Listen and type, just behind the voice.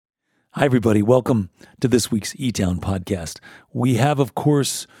Hi, everybody. Welcome to this week's E-Town podcast. We have, of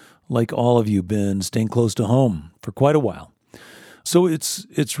course, like all of you, been staying close to home for quite a while. So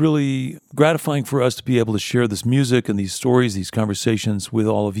it's really gratifying for us to be able to share this music and these stories, these conversations with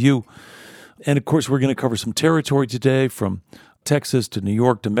all of you. And, of course, we're going to cover some territory today, from Texas to New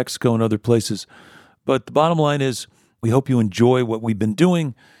York to Mexico and other places. But the bottom line is, we hope you enjoy what we've been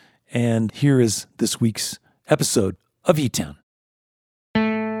doing. And here is this week's episode of E-Town.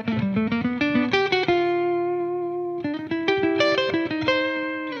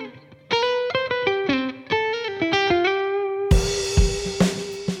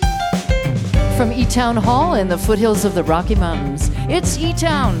 From E-Town Hall in the foothills of the Rocky Mountains, it's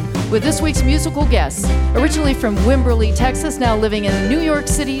E-Town with this week's musical guests. Originally from Wimberley, Texas, now living in New York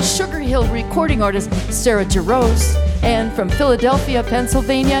City, Sugar Hill recording artist Sarah Jarosz, and from Philadelphia,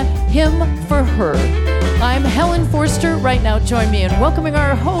 Pennsylvania, Him for Her. I'm Helen Forster. Right now, join me in welcoming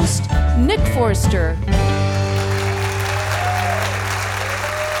our host, Nick Forster.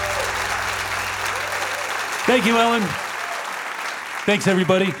 Thank you, Ellen. Thanks,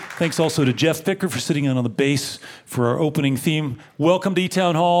 everybody. Thanks also to Jeff Ficker for sitting in on the bass for our opening theme. Welcome to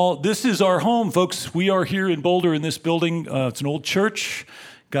E-Town Hall. This is our home, folks. We are here in Boulder in this building. It's an old church.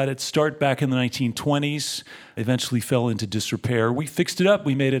 Got its start back in the 1920s. Eventually fell into disrepair. We fixed it up.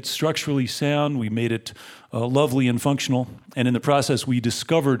 We made it structurally sound. We made it lovely and functional. And in the process, we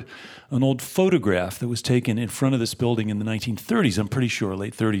discovered an old photograph that was taken in front of this building in the 1930s, I'm pretty sure,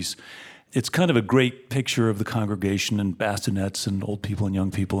 late 30s. It's kind of a great picture of the congregation and bastinets and old people and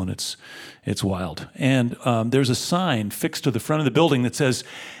young people, and it's wild. And there's a sign fixed to the front of the building that says,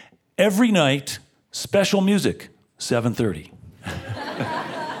 "Every night, special music, 7:30."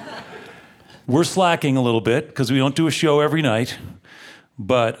 We're slacking a little bit because we don't do a show every night,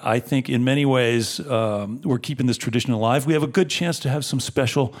 but I think in many ways we're keeping this tradition alive. We have a good chance to have some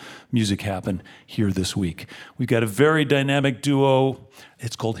special music happen here this week. We've got a very dynamic duo.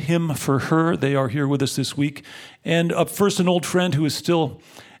 It's called Him for Her. They are here with us this week. And up first, an old friend who is still,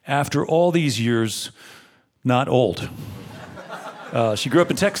 after all these years, not old. She grew up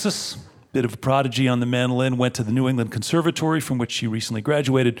in Texas, bit of a prodigy on the mandolin, went to the New England Conservatory, from which she recently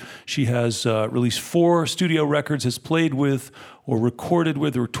graduated. She has released 4 studio records, has played with or recorded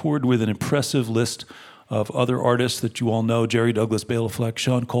with or toured with an impressive list of other artists that you all know: Jerry Douglas, Bela Fleck,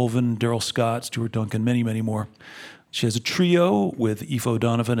 Sean Colvin, Daryl Scott, Stuart Duncan, many, many more. She has a trio with Aoife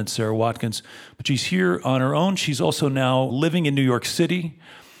O'Donovan and Sarah Watkins, but she's here on her own. She's also now living in New York City.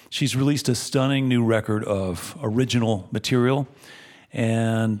 She's released a stunning new record of original material,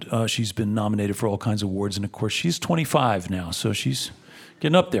 and she's been nominated for all kinds of awards. And of course, she's 25 now, so she's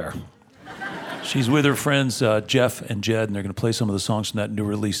getting up there. She's with her friends Jeff and Jed, and they're going to play some of the songs from that new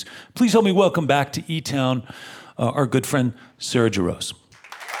release. Please help me welcome back to E-Town our good friend Sarah Jarosz.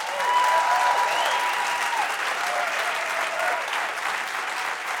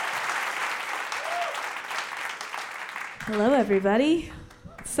 Hello, everybody.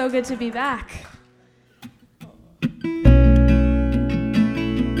 It's so good to be back.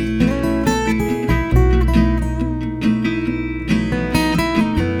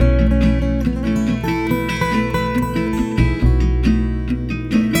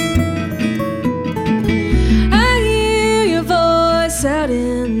 I hear your voice out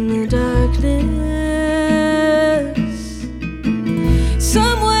in the darkness,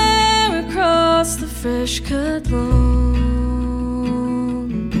 somewhere across the fresh-cut lawn.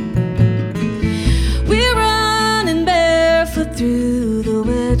 Through the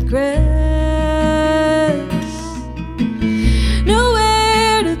wet grass,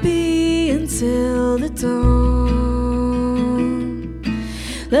 nowhere to be until the dawn.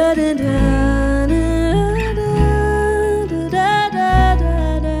 La da da da da da da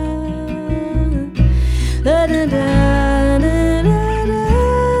da da, la da da.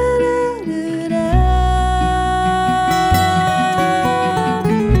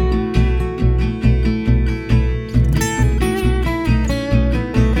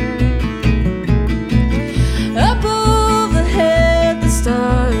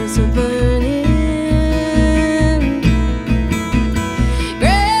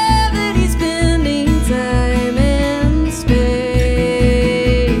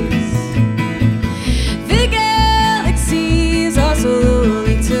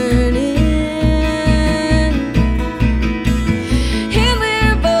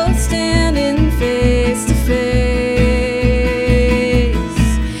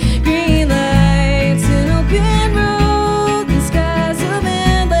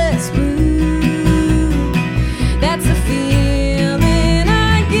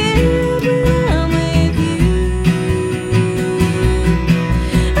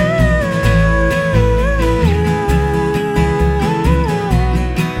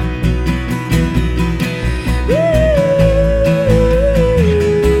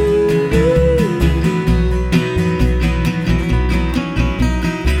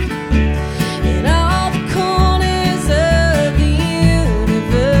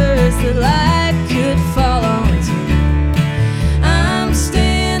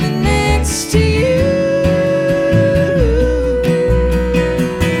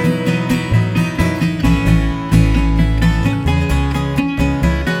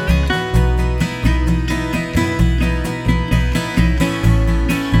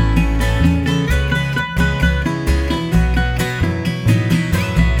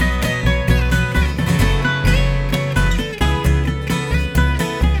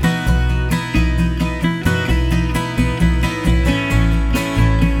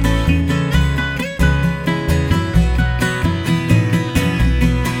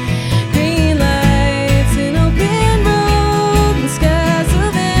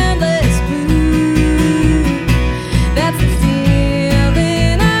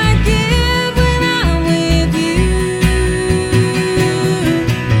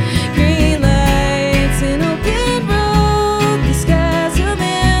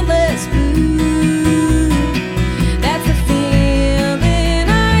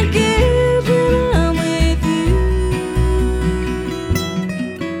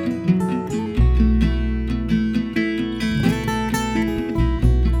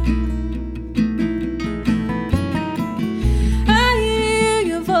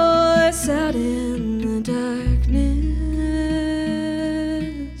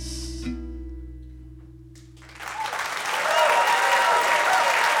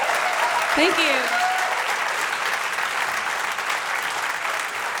 Thank you.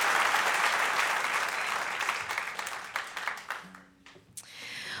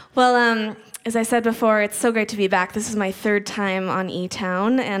 Well, as I said before, it's so great to be back. This is my third time on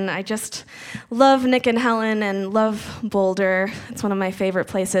E-Town, and I just love Nick and Helen and love Boulder. It's one of my favorite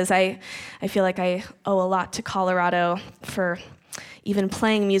places. I feel like I owe a lot to Colorado for even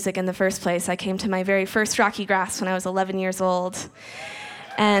playing music in the first place. I came to my very first Rocky Grass when I was 11 years old,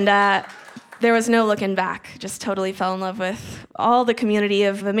 and there was no looking back. Just totally fell in love with all the community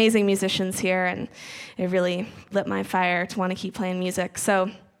of amazing musicians here, and it really lit my fire to want to keep playing music.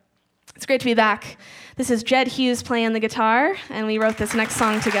 So it's great to be back. This is Jed Hughes playing the guitar, and we wrote this next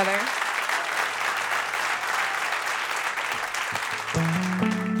song together.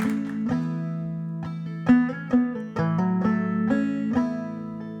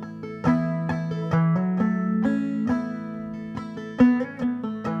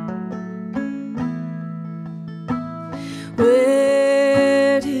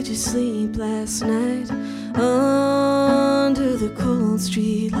 Where did you sleep last night? Under the cold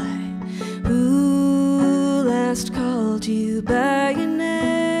street light. Who last called you by your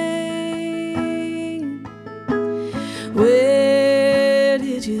name? Where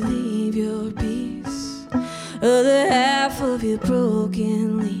did you leave your peace? Other half of your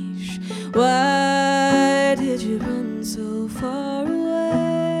broken leash. Why did you run so far away?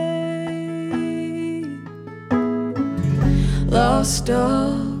 Lost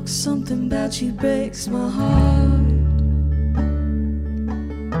dog, something about you breaks my heart.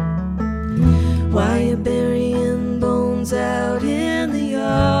 Why you burying bones out in the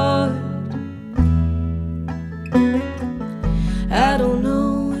yard? I don't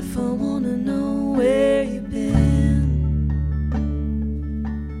know if I wanna know where you've been.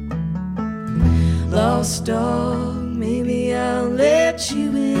 Lost dog, maybe I'll let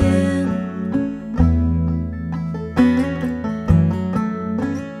you in.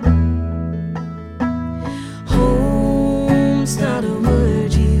 Home's not a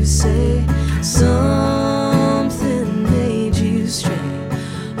word you say. Something made you stray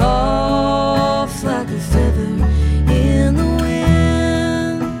off like a feather in the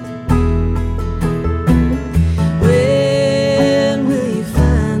wind. When will you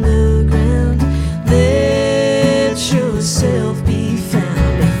find the ground? Let yourself be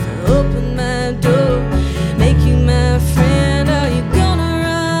found. If I open my door, make you my friend, are you gonna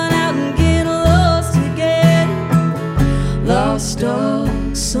run out and get lost again? Lost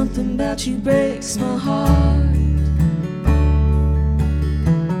dog, something about you breaks my heart.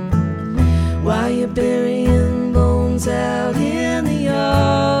 Why you burying bones out in the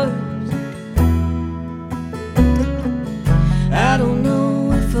yard? I don't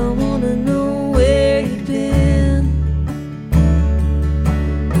know if I wanna know where you've been.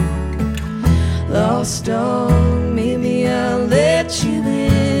 Lost dog, maybe I'll let you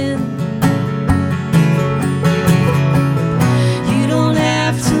in. You don't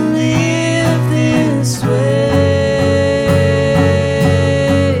have to live this way,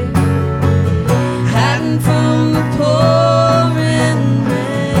 hiding from the pouring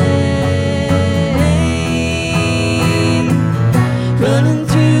rain, running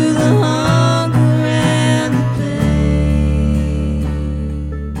through the hunger and the pain.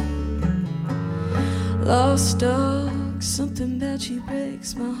 Lost dog, something about you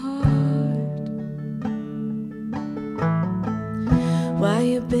breaks my heart. Why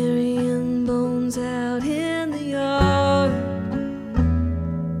you burying bones out in the yard?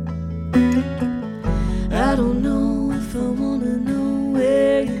 I don't know if I wanna know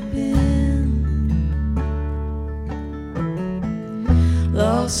where you've been.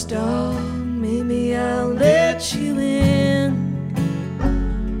 Lost dog, maybe I'll let you in.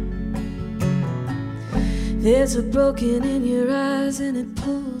 There's a broken in your eyes and it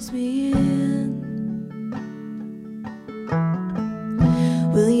pulls me in.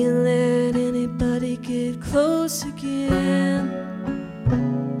 Will you let anybody get close again?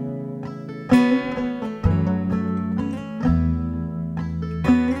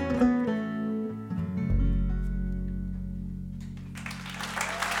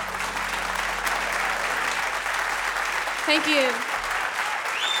 Thank you.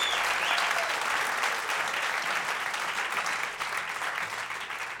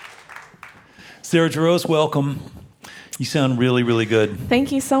 Sarah Jarosz, welcome. You sound really, really good.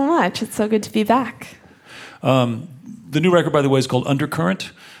 Thank you so much. It's so good to be back. The new record, by the way, is called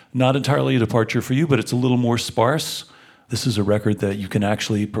Undercurrent. Not entirely a departure for you, but it's a little more sparse. This is a record that you can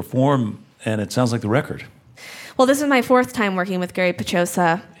actually perform, and it sounds like the record. Well, this is my fourth time working with Gary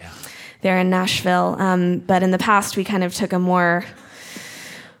Pachosa there in Nashville. But in the past, we kind of took a more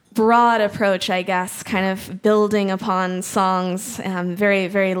broad approach, I guess, kind of building upon songs, very,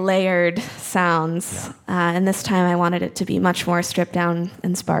 very layered sounds. Yeah. And this time I wanted it to be much more stripped down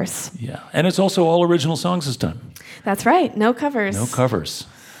and sparse. Yeah, and it's also all original songs this time. That's right, no covers. No covers.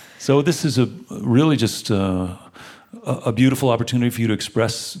 So this is really just a beautiful opportunity for you to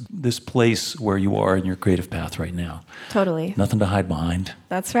express this place where you are in your creative path right now. Totally. Nothing to hide behind.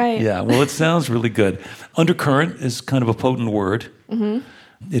 That's right. Yeah, well, it sounds really good. Undercurrent is kind of a potent word. Mm-hmm.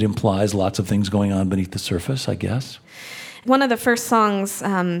 It implies lots of things going on beneath the surface, I guess. One of the first songs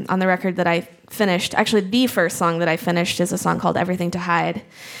on the record that I finished, actually the first song that I finished, is a song called Everything to Hide.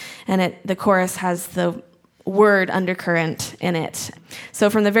 And the chorus has the word undercurrent in it. So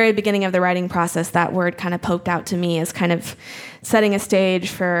from the very beginning of the writing process, that word kind of poked out to me as kind of setting a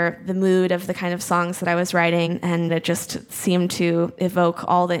stage for the mood of the kind of songs that I was writing, and it just seemed to evoke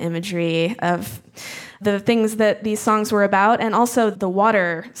all the imagery of the things that these songs were about, and also the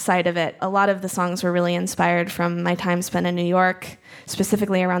water side of it. A lot of the songs were really inspired from my time spent in New York,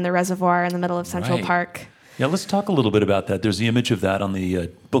 specifically around the reservoir in the middle of Central Park. Yeah, let's talk a little bit about that. There's the image of that on the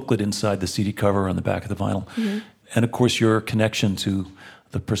booklet inside the CD cover on the back of the vinyl. Mm-hmm. And, of course, your connection to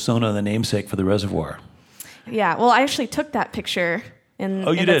the persona, the namesake for the reservoir. Yeah, well, I actually took that picture.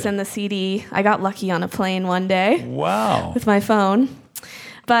 It's in the CD. I got lucky on a plane one day. Wow. With my phone.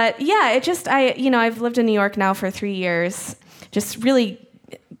 But, yeah, I've lived in New York now for 3 years. Just really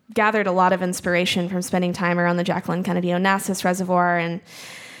gathered a lot of inspiration from spending time around the Jacqueline Kennedy Onassis Reservoir, and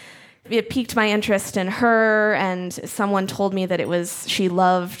it piqued my interest in her, and someone told me that she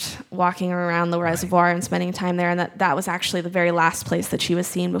loved walking around the reservoir and spending time there, and that was actually the very last place that she was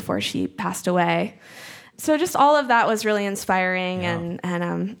seen before she passed away. So just all of that was really inspiring,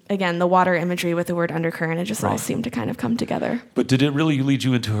 and again, the water imagery with the word undercurrent, it just all seemed to kind of come together. But did it really lead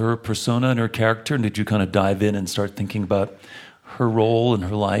you into her persona and her character, and did you kind of dive in and start thinking about her role in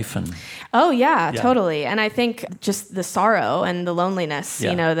her life? Oh, yeah, totally. And I think just the sorrow and the loneliness,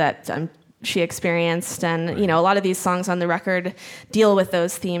 that she experienced. And, a lot of these songs on the record deal with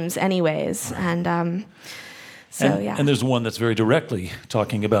those themes anyways. And And there's one that's very directly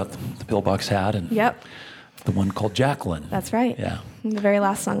talking about the pillbox hat. And the one called Jacqueline. That's right. Yeah. The very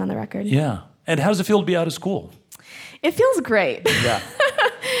last song on the record. Yeah. And how does it feel to be out of school? It feels great. Yeah.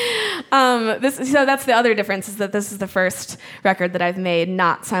 So that's the other difference, is that this is the first record that I've made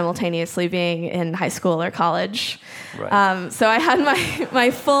not simultaneously being in high school or college. Right. So I had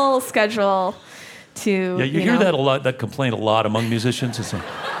my full schedule to. Yeah, you hear that a lot. That complaint a lot among musicians. It's like,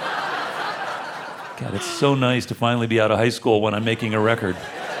 God, it's so nice to finally be out of high school when I'm making a record.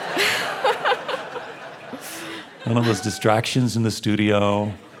 One of those distractions in the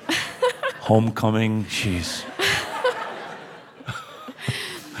studio, homecoming, jeez.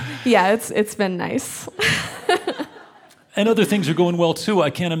 Yeah, it's been nice. And other things are going well, too. I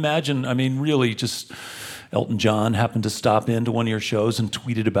can't imagine, really, just Elton John happened to stop into one of your shows and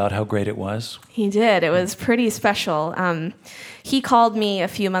tweeted about how great it was. He did. It was pretty special. He called me a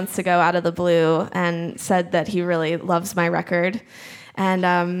few months ago out of the blue and said that he really loves my record, and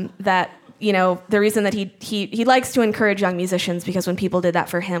that the reason that he likes to encourage young musicians, because when people did that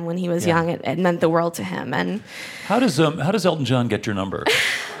for him when he was young, it meant the world to him. And how does Elton John get your number?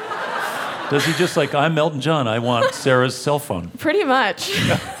 Does he just I'm Elton John, I want Sarah's cell phone? Pretty much.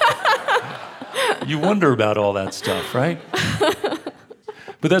 You wonder about all that stuff, right?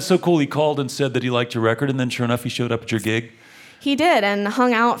 But that's so cool. He called and said that he liked your record, and then sure enough, he showed up at your gig. He did, and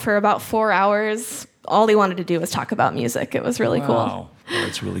hung out for about 4 hours. All he wanted to do was talk about music. It was really cool. Wow,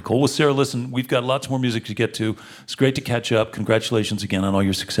 that's really cool. Well, Sarah, listen, we've got lots more music to get to. It's great to catch up. Congratulations again on all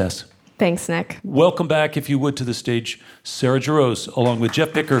your success. Thanks, Nick. Welcome back, if you would, to the stage, Sarah Jarosz, along with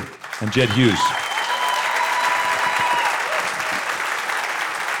Jeff Picker and Jed Hughes.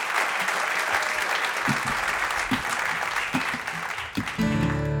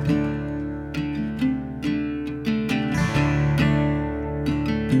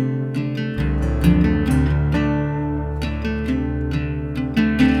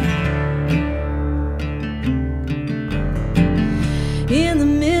 In the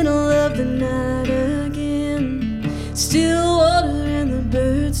middle of the night again, still water and the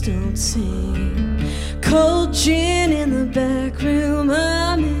birds don't sing. Cold gin in the back room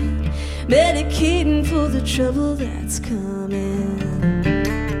I'm in, medicating for the trouble that's coming.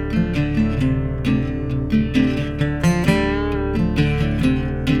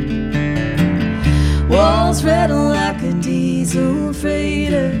 Walls rattle like a diesel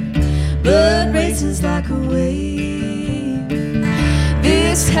freighter, blood races like a wave.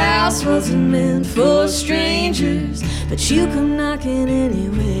 This house wasn't meant for strangers, but you come knocking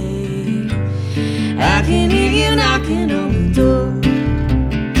anyway. I can hear you knocking on the door.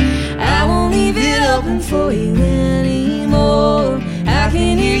 for you anymore. I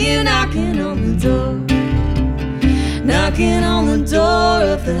can hear you knocking on the door, knocking on the door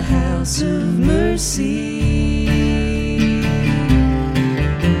of the house of mercy.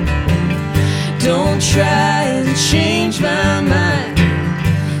 Don't try and change my mind,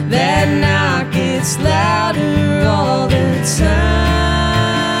 that knock gets louder all the time.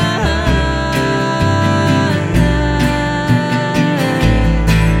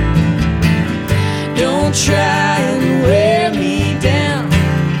 Don't try and wear me down,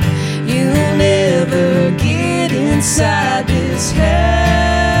 you'll never get inside this house.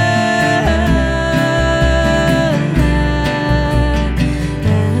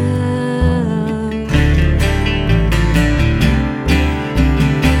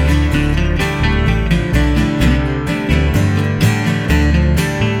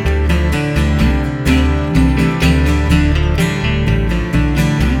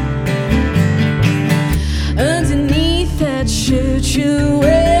 Underneath that shirt you're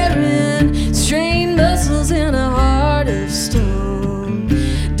wearing, strained muscles and a heart of stone,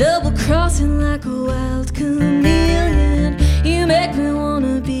 double crossing like a wild chameleon, you make me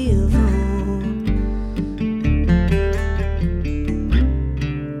wanna be alone.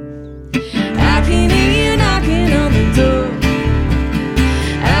 I can hear you knocking on the door,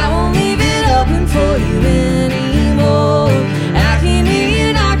 I won't leave it open for you anymore. I can hear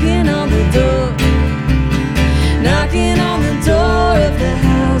you knocking on the door, knocking on the door of the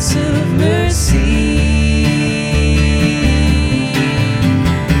house of mercy.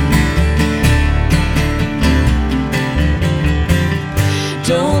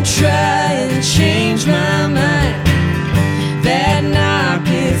 Don't try and change my mind, that knock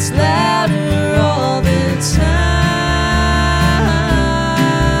gets louder all the time.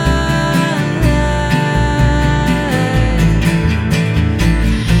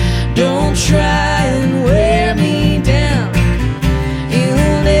 Don't try and wear me down,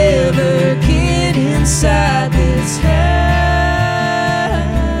 you'll never get inside this house.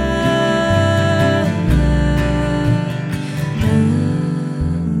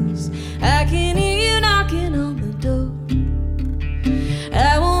 I can hear you knocking on the door,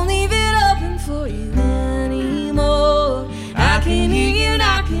 I won't leave it open for you anymore. I can hear you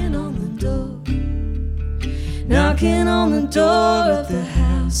knocking on the door, knocking on the door of the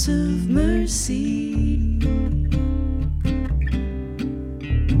house of mercy.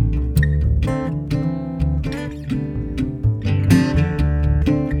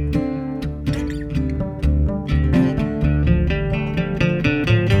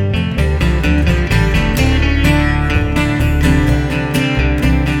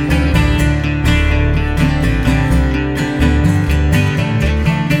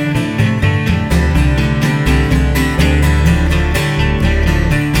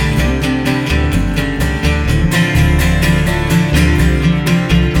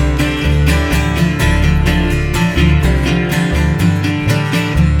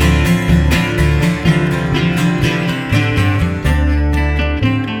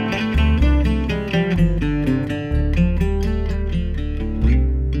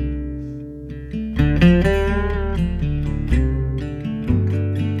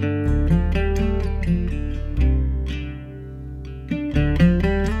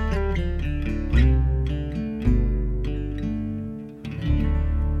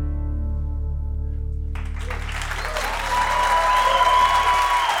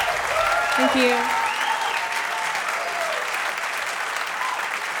 Thank you.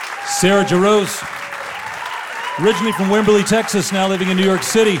 Sarah Jarosz, originally from Wimberley, Texas, now living in New York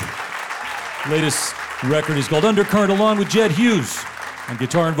City. Latest record is called Undercurrent, along with Jed Hughes on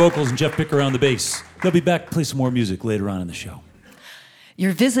guitar and vocals and Jeff Picker on the bass. They'll be back to play some more music later on in the show.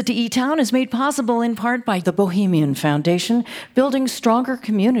 Your visit to E-Town is made possible in part by the Bohemian Foundation, building stronger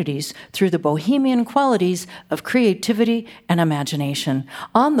communities through the bohemian qualities of creativity and imagination.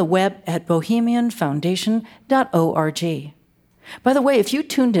 On the web at bohemianfoundation.org. By the way, if you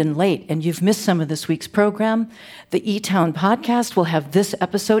tuned in late and you've missed some of this week's program, the E-Town podcast will have this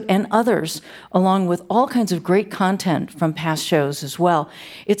episode and others, along with all kinds of great content from past shows as well.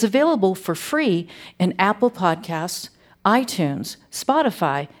 It's available for free in Apple Podcasts, iTunes,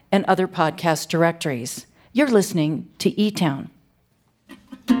 Spotify, and other podcast directories. You're listening to E-Town.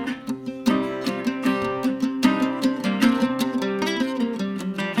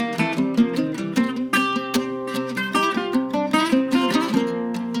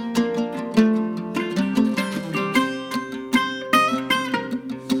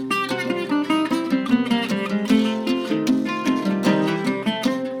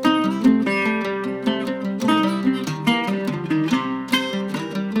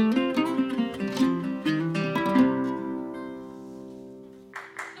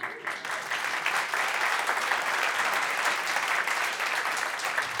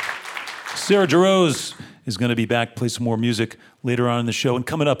 Sarah Jarosz is going to be back, play some more music later on in the show. And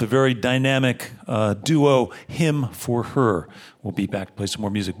coming up, a very dynamic duo, Him for Her, will be back to play some more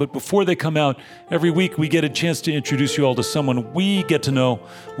music. But before they come out, every week we get a chance to introduce you all to someone we get to know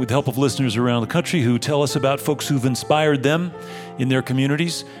with the help of listeners around the country who tell us about folks who've inspired them in their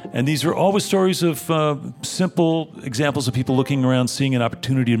communities. And these are always stories of simple examples of people looking around, seeing an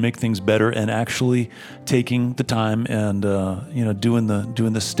opportunity to make things better, and actually taking the time and doing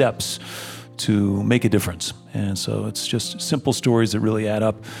the steps to make a difference. And so it's just simple stories that really add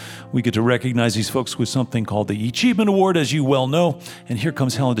up. We get to recognize these folks with something called the Achievement Award, as you well know. And here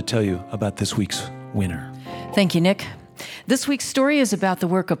comes Helen to tell you about this week's winner. Thank you, Nick. This week's story is about the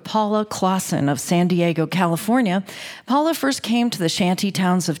work of Paula Claussen of San Diego, California. Paula first came to the shanty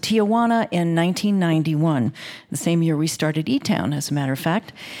towns of Tijuana in 1991, the same year we started E-Town, as a matter of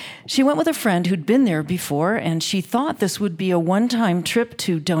fact. She went with a friend who'd been there before, and she thought this would be a one-time trip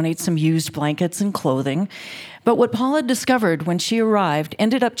to donate some used blankets and clothing. But what Paula discovered when she arrived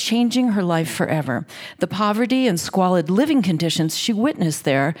ended up changing her life forever. The poverty and squalid living conditions she witnessed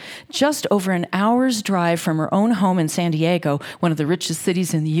there, just over an hour's drive from her own home in San Diego, one of the richest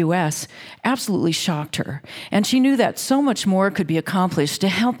cities in the U.S., absolutely shocked her. And she knew that so much more could be accomplished to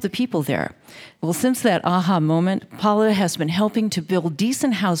help the people there. Well, since that aha moment, Paula has been helping to build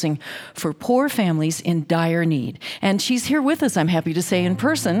decent housing for poor families in dire need. And she's here with us, I'm happy to say, in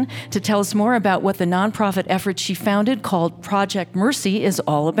person to tell us more about what the nonprofit effort she founded called Project Mercy is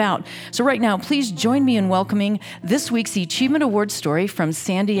all about. So right now, please join me in welcoming this week's Achievement Award story from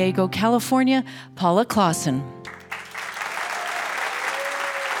San Diego, California, Paula Claussen.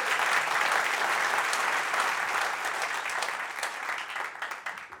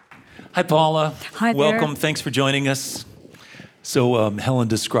 Hi, Paula. Hi there. Welcome. Thanks for joining us. So Helen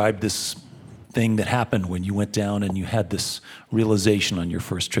described this thing that happened when you went down and you had this realization on your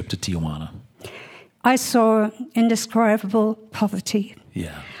first trip to Tijuana. I saw indescribable poverty.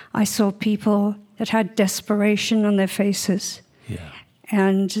 Yeah. I saw people that had desperation on their faces. Yeah.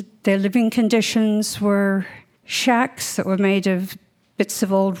 And their living conditions were shacks that were made of bits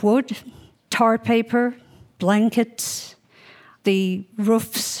of old wood, tar paper, blankets. The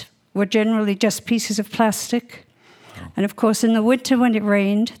roofs were generally just pieces of plastic. Oh. And of course, in the winter when it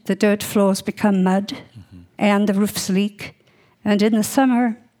rained, the dirt floors become mud and the roofs leak. And in the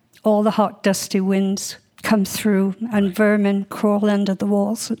summer, all the hot, dusty winds come through and vermin crawl under the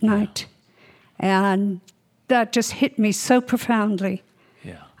walls at night. And that just hit me so profoundly.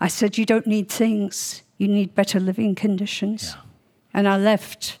 Yeah. I said, you don't need things, you need better living conditions. Yeah. And I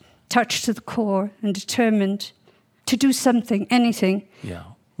left touched to the core and determined to do something, anything. Yeah.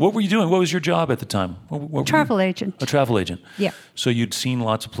 What were you doing? What was your job at the time? What Travel agent. A travel agent. Yeah. So you'd seen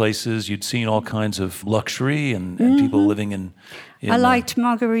lots of places. You'd seen all kinds of luxury and people living in I liked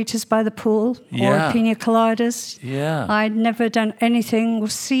margaritas by the pool or pina coladas. Yeah. I'd never done anything or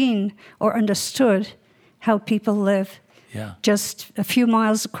seen or understood how people live. Yeah. Just a few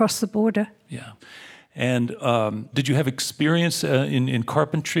miles across the border. Yeah. And did you have experience in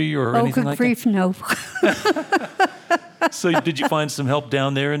carpentry or anything like grief, no. So did you find some help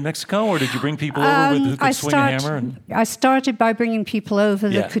down there in Mexico, or did you bring people over who could swing a hammer? I started by bringing people over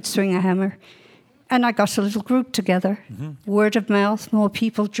that could swing a hammer. And I got a little group together. Word of mouth, more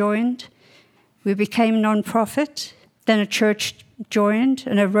people joined. We became non-profit. Then a church joined,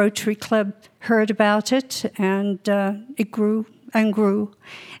 and a Rotary Club heard about it, and it grew and grew.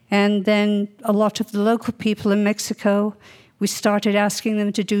 And then a lot of the local people in Mexico, we started asking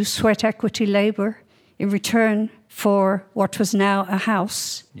them to do sweat equity labor in return for what was now a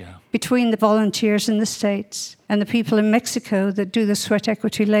house. Yeah. Between the volunteers in the States and the people in Mexico that do the sweat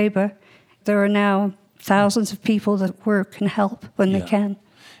equity labor, there are now thousands of people that work and help when they can.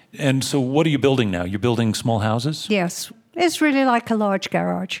 And so what are you building now? You're building small houses? Yes. It's really like a large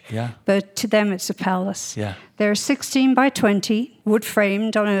garage. Yeah. But to them, it's a palace. Yeah. They're 16 by 20,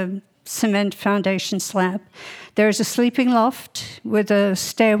 wood-framed on a cement foundation slab. There's a sleeping loft with a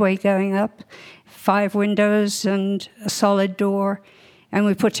stairway going up, 5 windows and a solid door, and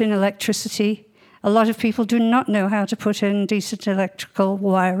we put in electricity. A lot of people do not know how to put in decent electrical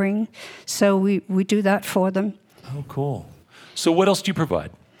wiring, so we do that for them. Oh, cool. So what else do you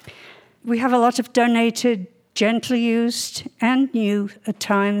provide? We have a lot of donated, gently used and new at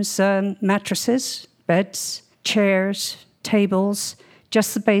times mattresses, beds, chairs, tables,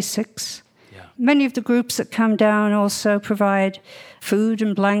 just the basics. Yeah. Many of the groups that come down also provide food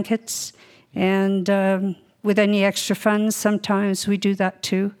and blankets, and with any extra funds, sometimes we do that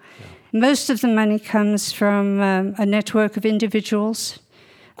too. Yeah. Most of the money comes from a network of individuals,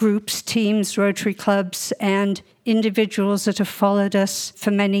 groups, teams, Rotary clubs, and individuals that have followed us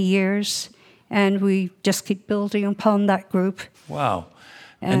for many years, and we just keep building upon that group. Wow.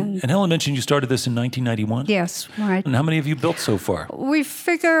 And Helen mentioned you started this in 1991? Yes, right. And how many have you built so far? We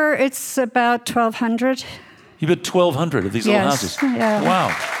figure it's about 1,200. You built 1,200 of these little houses? Yeah.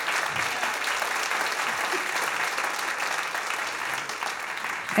 Wow.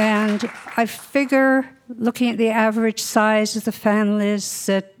 And I figure, looking at the average size of the families,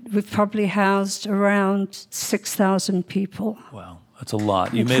 that we've probably housed around 6,000 people. Wow, that's a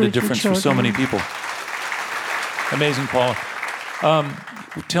lot. You made a difference for so many people. Amazing, Paula.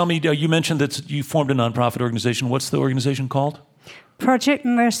 Tell me, you mentioned that you formed a nonprofit organization. What's the organization called? Project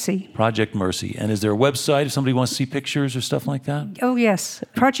Mercy. Project Mercy. And is there a website if somebody wants to see pictures or stuff like that? Oh, yes.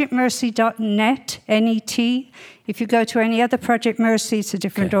 ProjectMercy.net, N-E-T. If you go to any other Project Mercy, it's a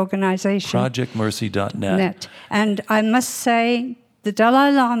different organization. ProjectMercy.net. And I must say, the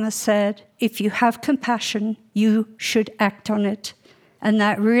Dalai Lama said, if you have compassion, you should act on it. And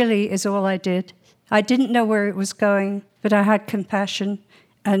that really is all I did. I didn't know where it was going, but I had compassion,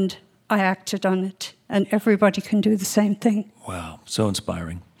 and I acted on it. And everybody can do the same thing. Wow, so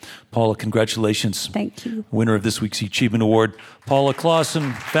inspiring. Paula, congratulations. Thank you. Winner of this week's Achievement Award. Paula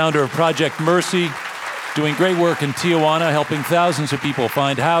Claussen, founder of Project Mercy, doing great work in Tijuana, helping thousands of people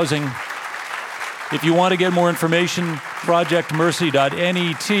find housing. If you want to get more information,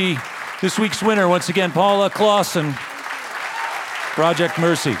 projectmercy.net. This week's winner, once again, Paula Claussen, Project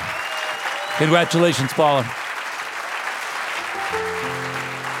Mercy. Congratulations, Paula.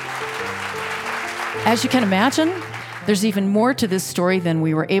 As you can imagine, there's even more to this story than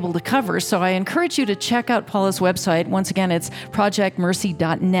we were able to cover, so I encourage you to check out Paula's website. Once again, it's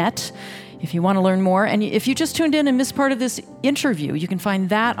projectmercy.net if you want to learn more. And if you just tuned in and missed part of this interview, you can find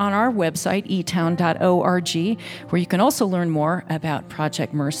that on our website, etown.org, where you can also learn more about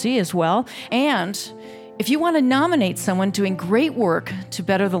Project Mercy as well. And if you want to nominate someone doing great work to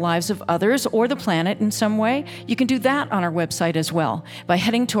better the lives of others or the planet in some way, you can do that on our website as well by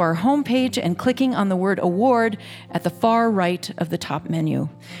heading to our homepage and clicking on the word award at the far right of the top menu.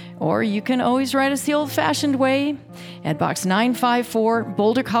 Or you can always write us the old-fashioned way at Box 954,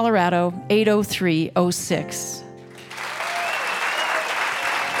 Boulder, Colorado, 80306.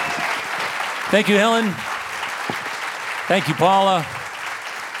 Thank you, Helen. Thank you, Paula.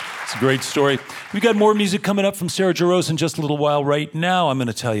 It's a great story. We've got more music coming up from Sarah Jarosz in just a little while. Right now, I'm going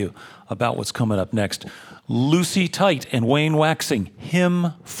to tell you about what's coming up next. Lucy Tite and Wayne Waxing,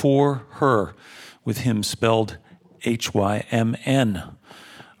 Hymn for Her, with him spelled H-Y-M-N.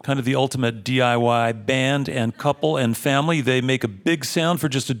 Kind of the ultimate DIY band and couple and family. They make a big sound for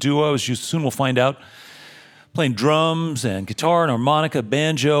just a duo, as you soon will find out. Playing drums and guitar and harmonica,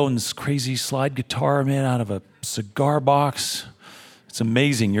 banjo, and this crazy slide guitar made out of a cigar box. It's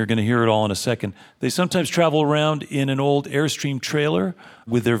amazing. You're going to hear it all in a second. They sometimes travel around in an old Airstream trailer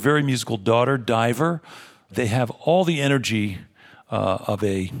with their very musical daughter, Diver. They have all the energy of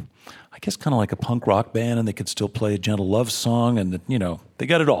a, I guess, kind of like a punk rock band, and they could still play a gentle love song, and, you know, they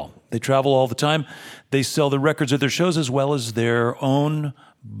got it all. They travel all the time. They sell the records of their shows as well as their own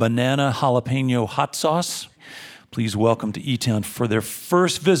banana jalapeno hot sauce. Please welcome to E-Town for their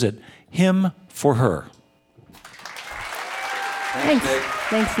first visit, Hymn for Her. Thanks.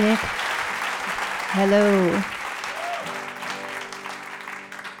 Thanks, Nick. Hello.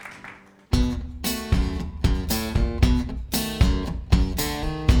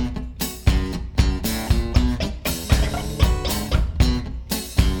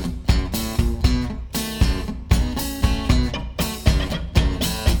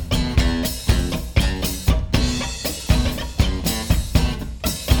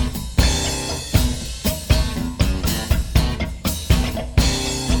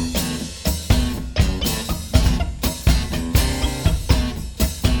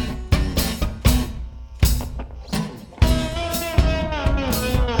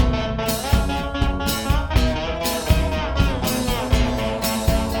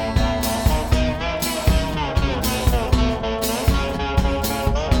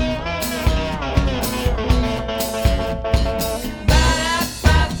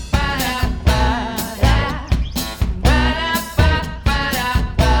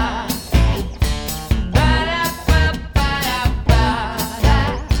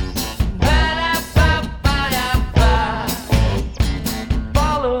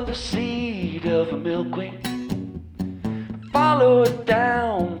 Follow it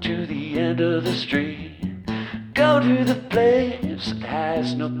down to the end of the street. Go to the place that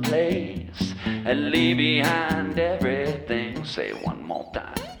has no place and leave behind everything. Say it one more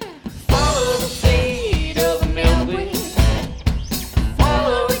time. Follow the seed of the milkweed.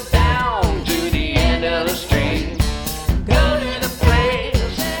 Follow it down to the end of the street.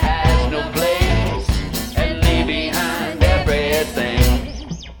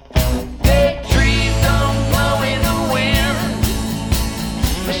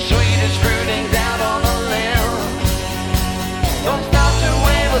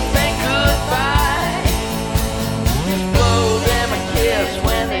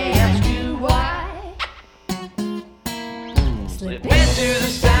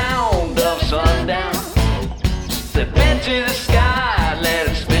 to the sky, let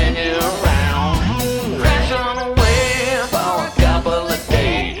it spin you around. Crash on a wave for a couple of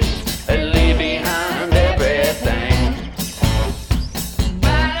days and leave behind everything.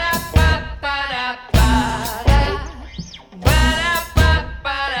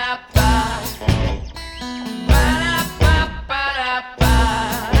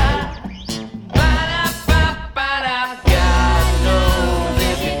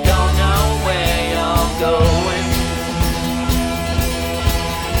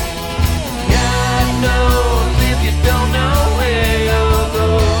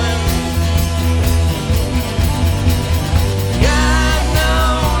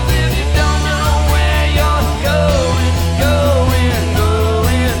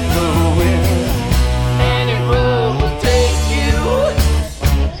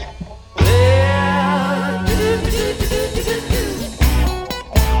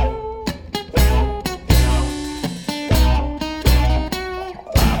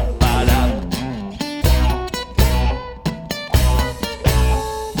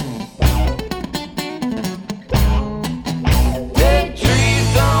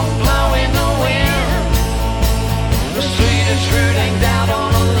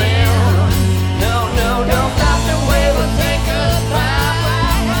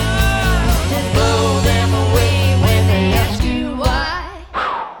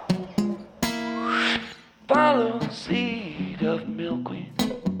 Follow the seed of milkweed.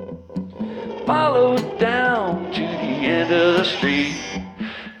 Follow it down to the end of the street.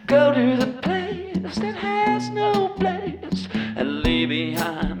 Go to the place that has no place and leave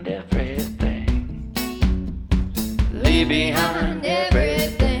behind everything. Leave behind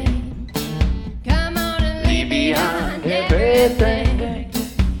everything. Come on and Leave behind everything.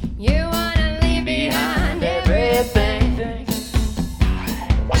 You wanna leave Behind everything.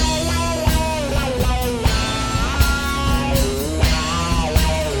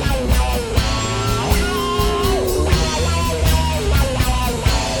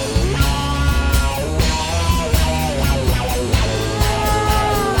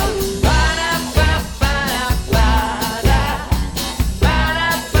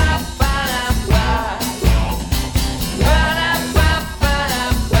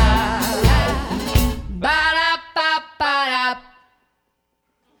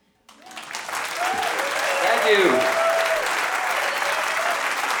 Thank you.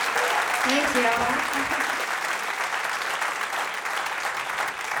 Thanks, y'all.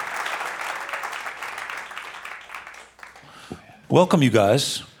 Welcome, you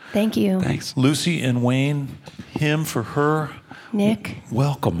guys. Thank you. Thanks. Lucy and Wayne, him for her. Nick,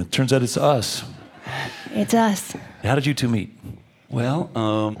 Welcome. It turns out it's us. it's us. How did you two meet? Well,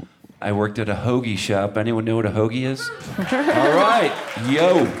 I worked at a hoagie shop. Anyone know what a hoagie is? All right,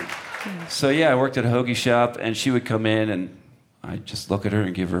 yo. So yeah, I worked at a hoagie shop, and she would come in, and I'd just look at her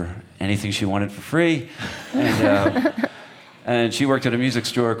and give her anything she wanted for free. And she worked at a music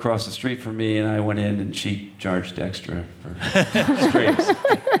store across the street from me, and I went in, and she charged extra for strings.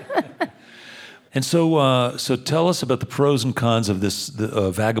 And so tell us about the pros and cons of this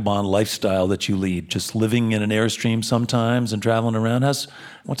vagabond lifestyle that you lead. Just living in an Airstream sometimes and traveling around.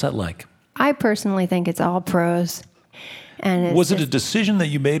 What's that like? I personally think it's all pros. And it's Was it a just- decision that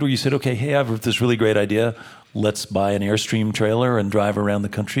you made where you said, okay, hey, I have this really great idea. Let's buy an Airstream trailer and drive around the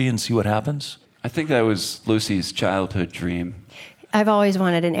country and see what happens? I think that was Lucy's childhood dream. I've always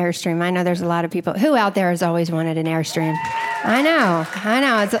wanted an Airstream. I know there's a lot of people who out there has always wanted an Airstream. I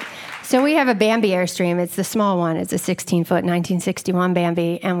know. So we have a Bambi Airstream. It's the small one. It's a 16-foot 1961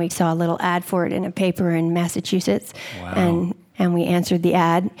 Bambi, and we saw a little ad for it in a paper in Massachusetts. Wow. And we answered the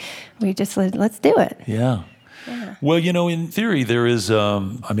ad. We just said, let's do it. Yeah. Well, in theory, there is,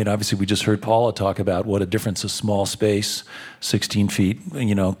 obviously we just heard Paula talk about what a difference a small space, 16 feet,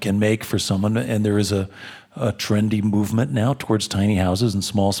 can make for someone. And there is a trendy movement now towards tiny houses and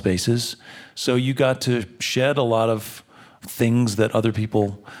small spaces. So you got to shed a lot of things that other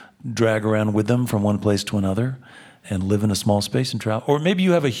people drag around with them from one place to another and live in a small space and travel. Or maybe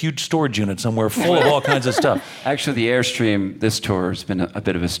you have a huge storage unit somewhere full of all kinds of stuff. Actually, the Airstream, this tour has been a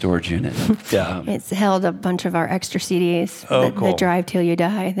bit of a storage unit. Yeah. It's held a bunch of our extra CDs. Oh, the cool. Drive Till You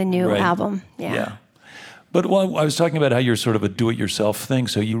Die, the new Right. album. Yeah. But I was talking about how you're sort of a do-it-yourself thing,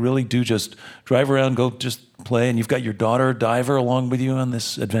 so you really do just drive around, go just play, and you've got your daughter, Diver, along with you on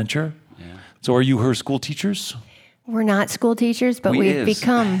this adventure. Yeah. So are you her school teachers? We're not school teachers, but We we've is.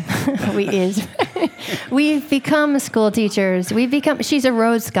 become we've become school teachers. She's a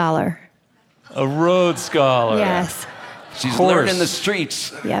Rhodes Scholar. A Rhodes Scholar. Yes. She's course. learning the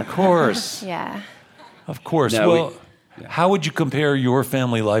streets. Yep. Of course. Yeah. Of course. No, Well, how would you compare your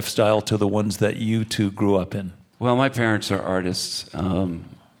family lifestyle to the ones that you two grew up in? Well, my parents are artists.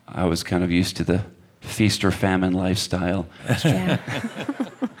 I was kind of used to the feast or famine lifestyle. Yeah.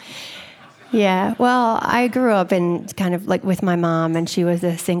 Yeah, well, I grew up in kind of like with my mom, and she was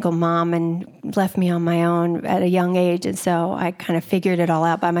a single mom and left me on my own at a young age, and so I kind of figured it all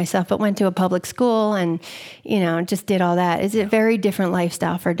out by myself, but went to a public school and, just did all that. It's a very different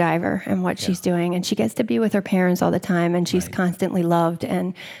lifestyle for Diver and what she's doing, and she gets to be with her parents all the time, and she's constantly loved,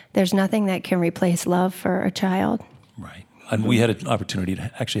 and there's nothing that can replace love for a child. Right. And we had an opportunity to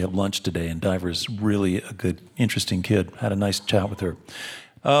actually have lunch today, and Diver's really a good, interesting kid. Had a nice chat with her.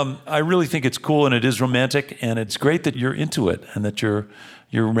 I really think it's cool, and it is romantic, and it's great that you're into it, and that you're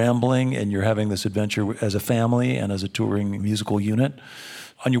rambling, and you're having this adventure as a family and as a touring musical unit.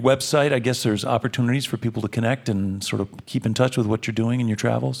 On your website, I guess there's opportunities for people to connect and sort of keep in touch with what you're doing in your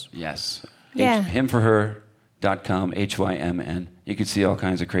travels. Yes. Yeah. himforher.com, HYMN. You can see all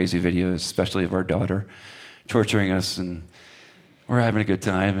kinds of crazy videos, especially of our daughter torturing us, and we're having a good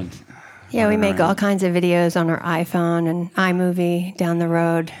time. And yeah, we make all kinds of videos on our iPhone and iMovie down the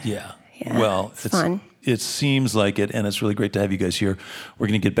road. Yeah. Yeah, Well, it's fun. It seems like it, and it's really great to have you guys here. We're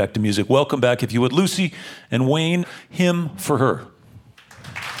going to get back to music. Welcome back, if you would, Lucy and Wayne. Him for Her.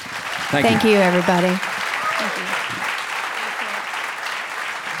 Thank you, everybody.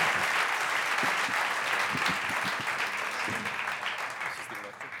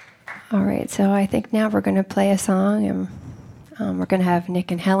 All right, so I think now we're going to play a song, and we're going to have Nick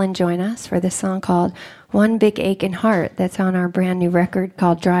and Helen join us for this song called One Big Aching Heart that's on our brand new record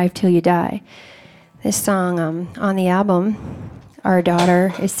called Drive Till You Die. This song, on the album, our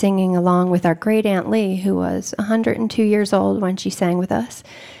daughter is singing along with our great Aunt Lee, who was 102 years old when she sang with us.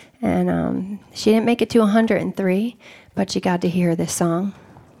 And she didn't make it to 103, but she got to hear this song.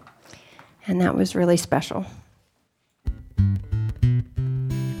 And that was really special.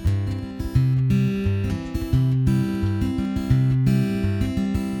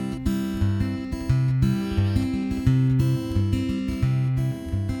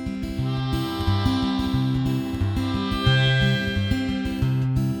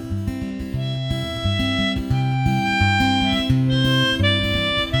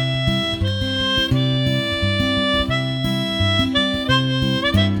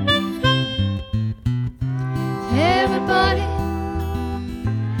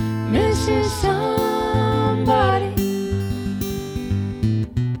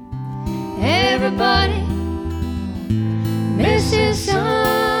 Everybody misses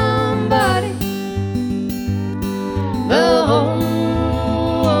somebody. The whole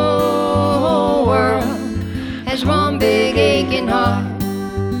world has one big aching heart.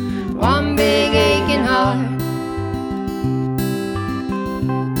 One big aching heart.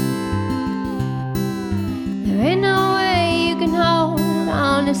 There ain't no way you can hold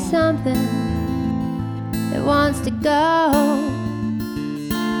on to something that wants to go.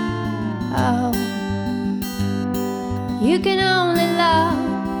 Oh, you can only love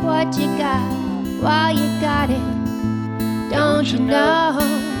what you got while you got it. Don't you know?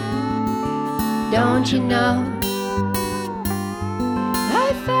 Don't you know?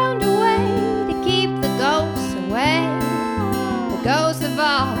 I found a way to keep the ghosts away, the ghosts of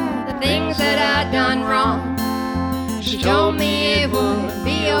all the things that I'd done wrong. She told me it would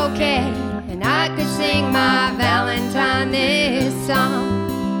be okay, and I could sing my Valentine this song.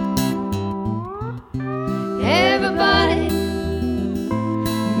 Everybody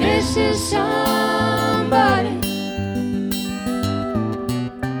misses somebody.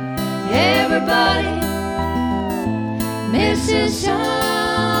 Everybody misses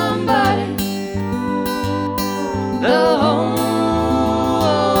somebody. The whole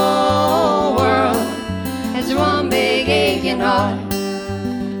world has one big aching heart.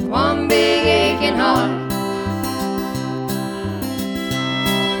 One big aching heart.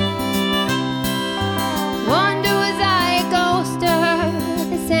 Wonder was I a ghost to her,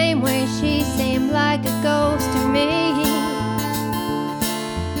 the same way she seemed like a ghost to me.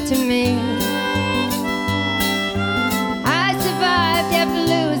 To me, I survived after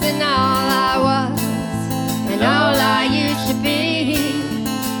losing all I was and all I used to be.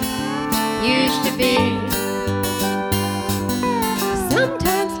 Used to be.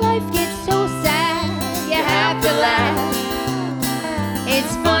 Sometimes life gets so sad, you have to laugh.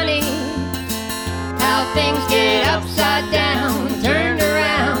 It's funny how things get upside down, turned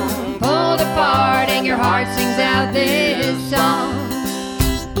around, pulled apart, and your heart sings out this song.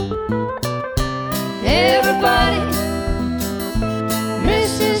 Everybody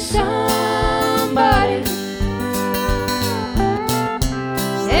misses somebody.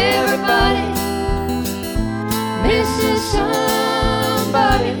 Everybody misses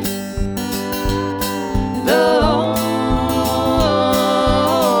somebody. The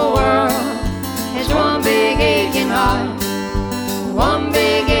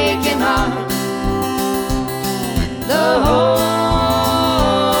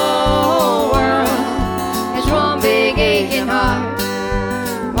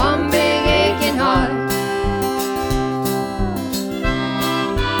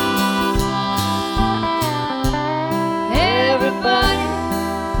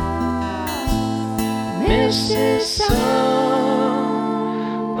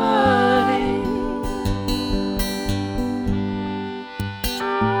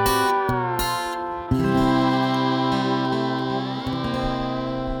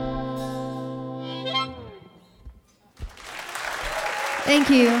Thank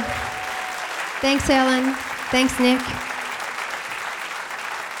you. Thanks, Ellen. Thanks, Nick.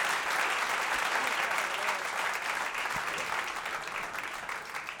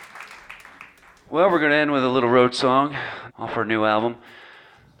 Well, we're going to end with a little road song off our new album.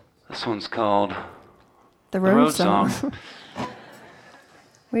 This one's called The Road Song.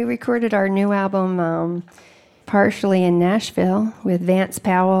 We recorded our new album partially in Nashville with Vance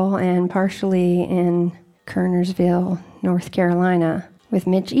Powell and partially in Kernersville, North Carolina with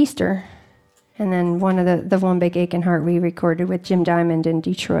Mitch Easter. And then one of the One Big Aching Heart we recorded with Jim Diamond in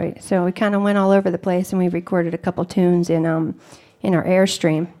Detroit. So we kind of went all over the place, and we recorded a couple tunes in our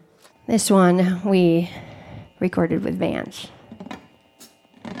Airstream. This one we recorded with Vance.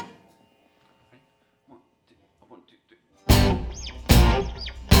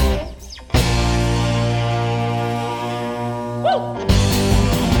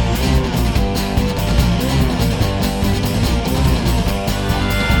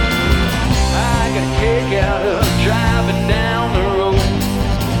 Out of driving down the road.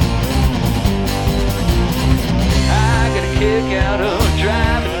 I got a kick out of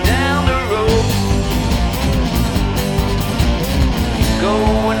driving down the road.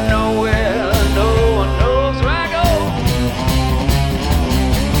 Going nowhere, no one knows where I go.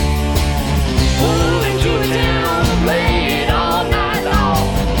 Pull into a town, play it all night long.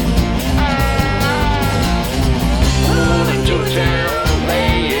 Pull into a town,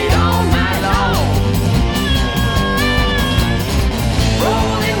 play it all night long.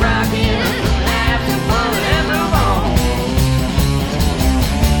 Rolling, rocking, laughing, fun, and move on.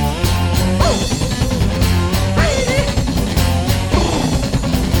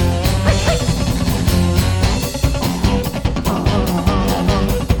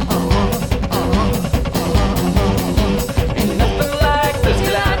 Ain't nothing like this,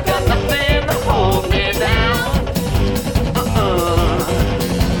 'cause I got nothing to hold me down.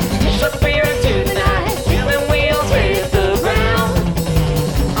 Disappearing tonight, feeling wheels hit the ground.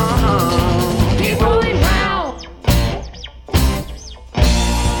 Keep rolling round.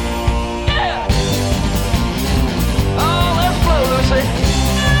 Yeah. Oh, let's flow, Lucy.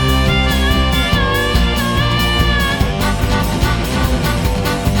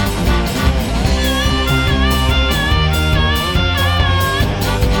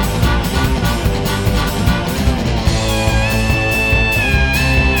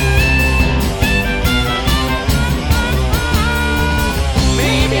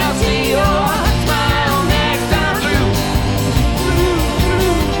 Maybe I'll see your smile next time through.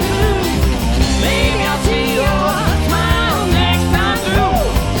 Maybe I'll see your smile next time through.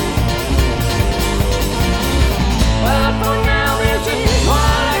 But for now, this is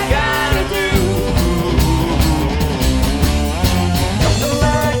what I gotta do. Nothing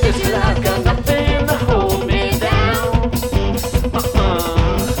like this, 'cause I've got nothing to hold me down.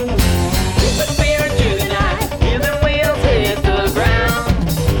 Disappearing to the night, feeling wheels hit the ground.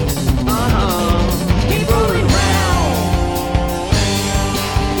 Keep rolling round.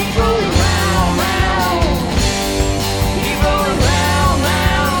 Keep rolling round, round. Keep rolling round,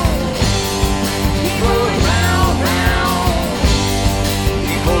 round. Keep rolling round, round.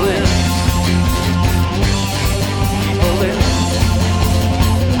 Keep rolling. Keep rolling.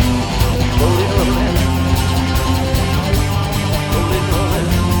 Rolling, rolling. Rolling, rolling.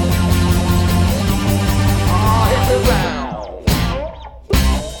 Oh, hit the ground.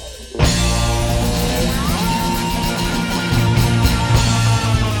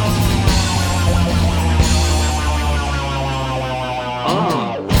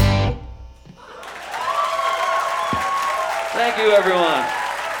 Thank you, everyone.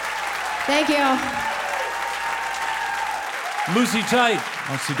 Thank you. Lucy Tite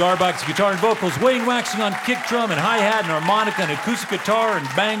on cigar box, guitar and vocals, Wayne Waxing on kick drum and hi-hat and harmonica and acoustic guitar and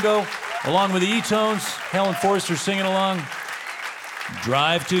bango, along with the E-tones, Helen Forrester singing along,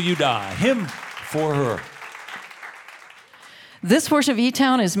 Drive Till You Die, Hymn for Her. This portion of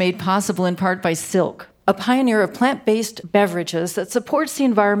E-Town is made possible in part by Silk, a pioneer of plant-based beverages that supports the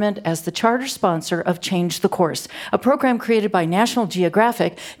environment as the charter sponsor of Change the Course, a program created by National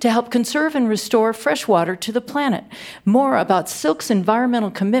Geographic to help conserve and restore fresh water to the planet. More about Silk's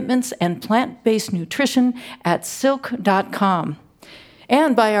environmental commitments and plant-based nutrition at silk.com.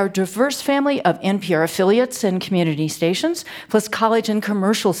 And by our diverse family of NPR affiliates and community stations, plus college and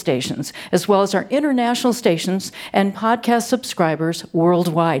commercial stations, as well as our international stations and podcast subscribers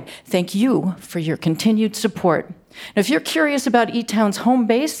worldwide. Thank you for your continued support. Now, if you're curious about E-Town's home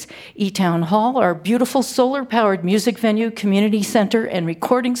base, E-Town Hall, our beautiful solar-powered music venue, community center, and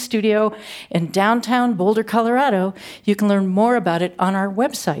recording studio in downtown Boulder, Colorado, you can learn more about it on our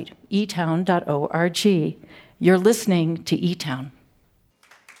website, etown.org. You're listening to E-Town.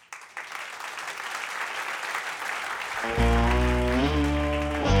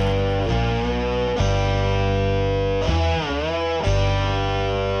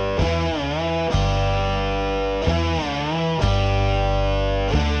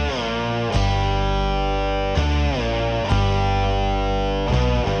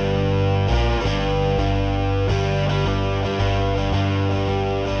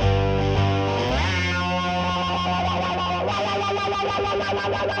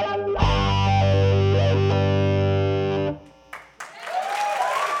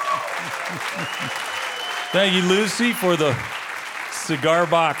 Thank you, Lucy, for the cigar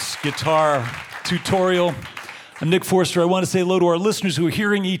box guitar tutorial. I'm Nick Forster. I want to say hello to our listeners who are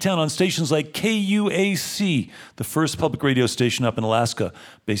hearing E-Town on stations like KUAC, the first public radio station up in Alaska,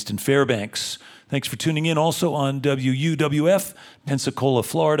 based in Fairbanks. Thanks for tuning in. Also on WUWF, Pensacola,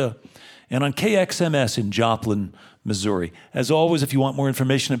 Florida, and on KXMS in Joplin, Missouri. As always, if you want more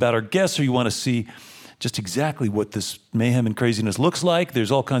information about our guests or you want to see just exactly what this mayhem and craziness looks like, there's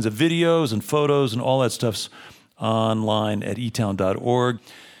all kinds of videos and photos and all that stuff's online at etown.org.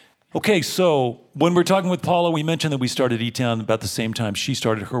 Okay, so when we're talking with Paula, we mentioned that we started E-Town about the same time she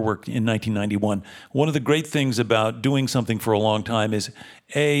started her work in 1991. One of the great things about doing something for a long time is,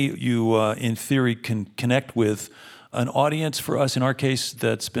 you in theory can connect with an audience, for us in our case,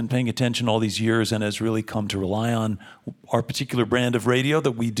 that's been paying attention all these years and has really come to rely on our particular brand of radio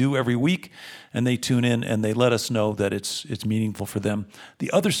that we do every week, and they tune in and they let us know that it's meaningful for them. The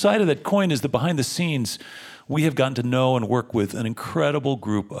other side of that coin is that behind the scenes, we have gotten to know and work with an incredible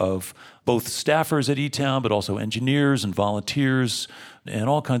group of both staffers at E-Town, but also engineers and volunteers and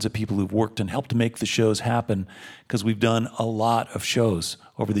all kinds of people who've worked and helped to make the shows happen, because we've done a lot of shows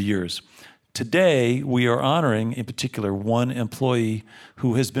over the years. Today, we are honoring, in particular, one employee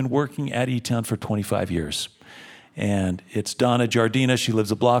who has been working at E-Town for 25 years. And it's Donna Giardina. She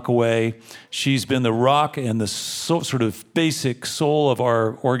lives a block away. She's been the rock and the sort of basic soul of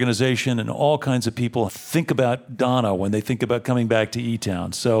our organization, and all kinds of people think about Donna when they think about coming back to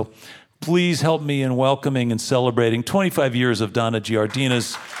E-Town. So please help me in welcoming and celebrating 25 years of Donna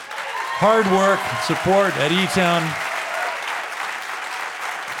Giardina's hard work, support at E-Town.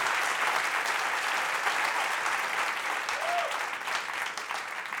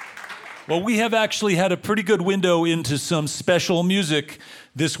 Well, we have actually had a pretty good window into some special music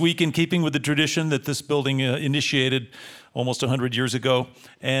this week, in keeping with the tradition that this building initiated almost 100 years ago.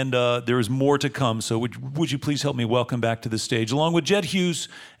 And there is more to come. So would you please help me welcome back to the stage, along with Jed Hughes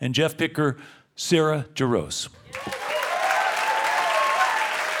and Jeff Picker, Sarah Jarosz.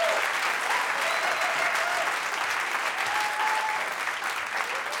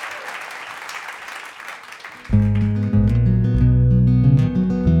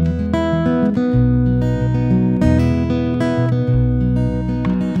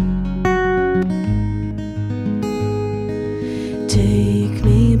 Take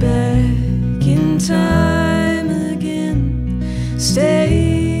me back in time again.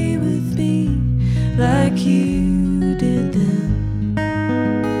 Stay with me like you did then.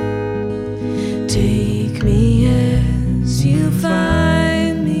 Take me as you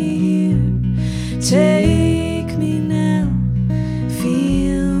find me here. Take me now,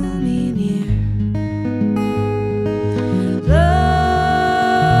 feel me near.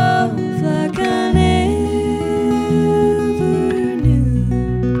 Love like I never knew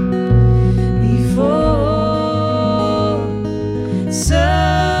before.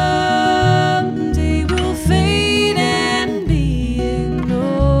 Someday we'll fade and be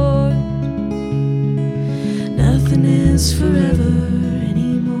ignored. Nothing is forever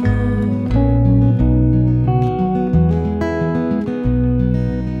anymore.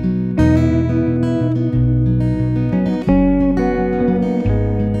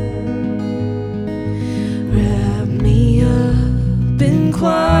 Wrap me up in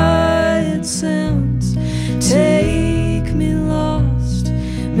quiet sounds. Take me lost,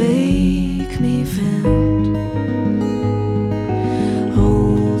 make me found.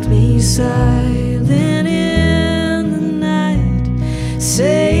 Hold me silent in the night.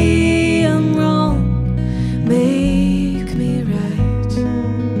 Say I'm wrong, make me right.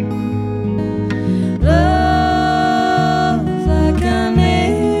 Love like I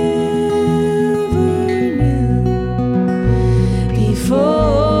never knew before.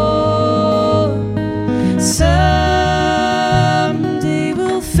 Someday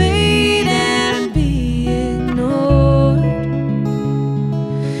we'll fade and be ignored.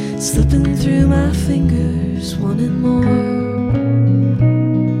 Slipping through my fingers, wanting more.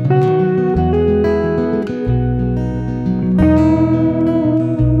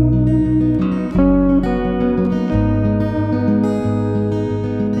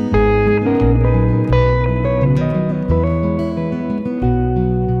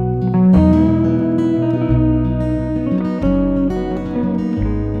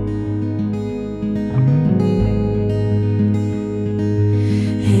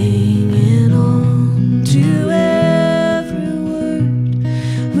 Hanging on to every word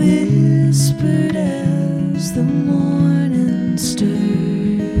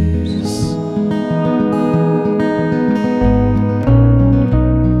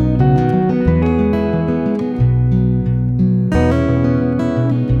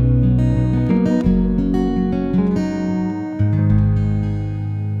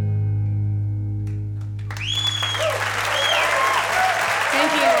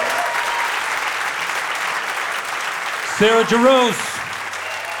Sarah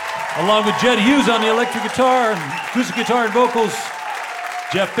Jarosz, along with Jed Hughes on the electric guitar and acoustic guitar and vocals.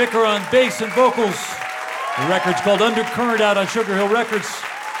 Jeff Bicker on bass and vocals. The record's called Undercurrent, out on Sugar Hill Records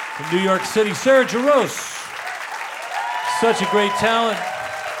from New York City. Sarah Jarosz, such a great talent,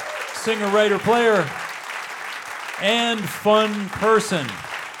 singer, writer, player, and fun person.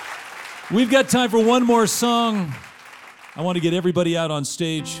 We've got time for one more song. I want to get everybody out on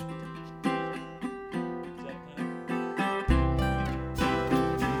stage.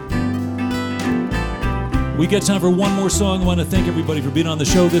 We got time for one more song. I want to thank everybody for being on the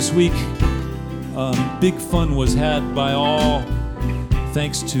show this week. Big fun was had by all.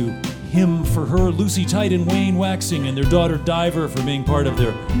 Thanks to Him for Her, Lucy Tite and Wayne Waxing, and their daughter Diver for being part of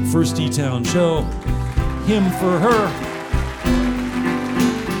their first E-Town show. Him for Her.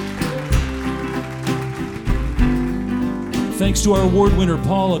 Thanks to our award winner,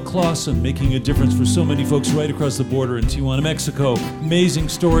 Paula Claussen, making a difference for so many folks right across the border in Tijuana, Mexico. Amazing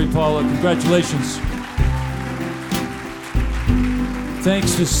story, Paula. Congratulations.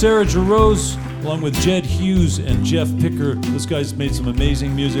 Thanks to Sarah Jarosz, along with Jed Hughes and Jeff Picker. Those guys made some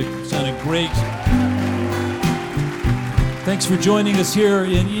amazing music. Sounded great. Thanks for joining us here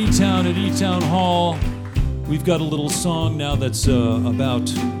in E-Town at E-Town Hall. We've got a little song now that's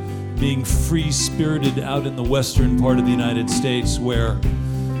about being free-spirited out in the western part of the United States, where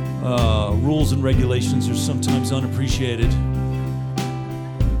rules and regulations are sometimes unappreciated.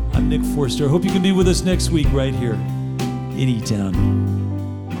 I'm Nick Forster. I hope you can be with us next week right here in E-Town.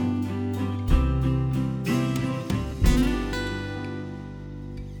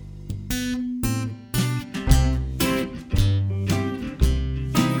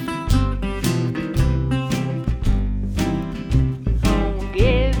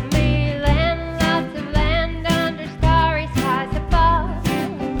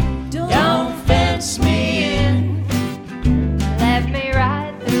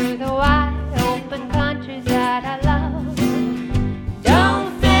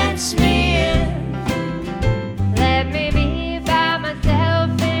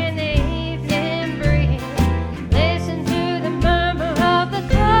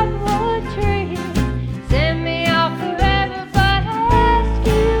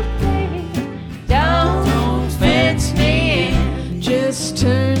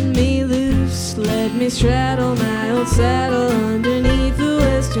 Straddle my old saddle underneath the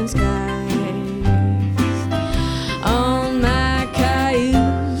western skies. On my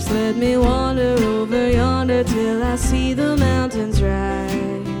cayuse, let me wander over yonder till I see the mountains rise.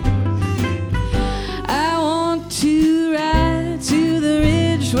 I want to ride to the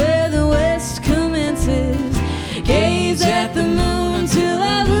ridge where the west commences, gaze at the moon till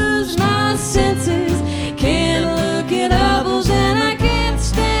I lose my senses. Can't look at ovals and I can't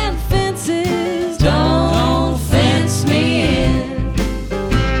stand fences. Don't fence me in.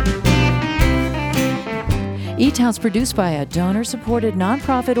 E-Town's produced by a donor-supported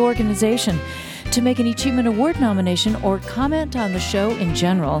nonprofit organization. To make an Achievement Award nomination or comment on the show in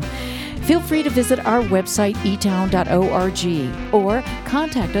general, feel free to visit our website, etown.org, or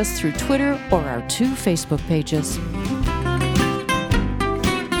contact us through Twitter or our 2 Facebook pages.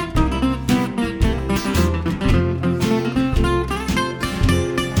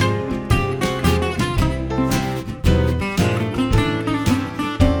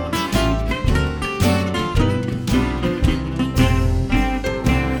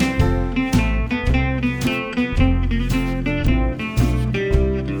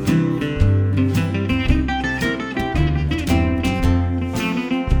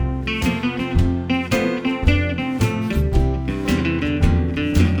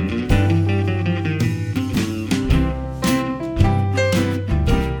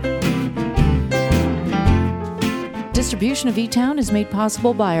 Distribution of E-Town is made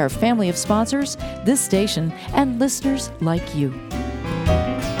possible by our family of sponsors, this station, and listeners like you.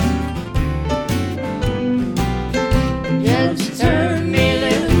 Just turn me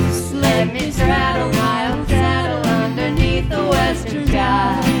loose, let me straddle my old saddle underneath the western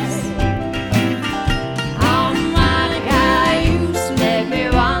skies. On my cayuse, let me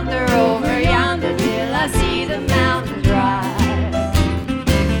wander over yonder till I see the mountains rise.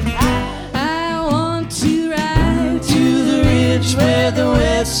 I want to ride to the ridge where the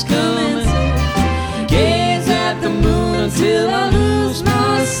west commences, gaze at the moon until I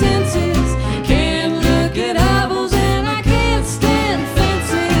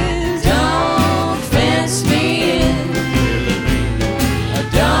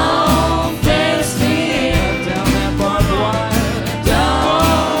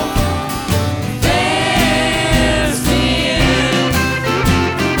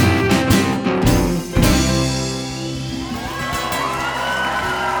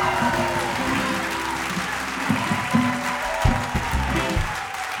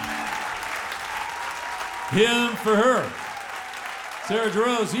Him for her. Sarah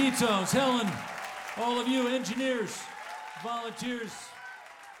Jarosz, E-Tones, Helen, all of you engineers, volunteers.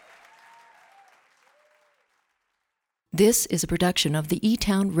 This is a production of the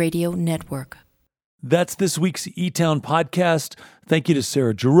E-Town Radio Network. That's this week's E-Town podcast. Thank you to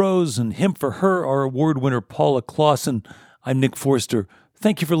Sarah Jarosz and Him for Her, our award winner Paula Claussen. I'm Nick Forster.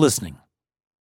 Thank you for listening.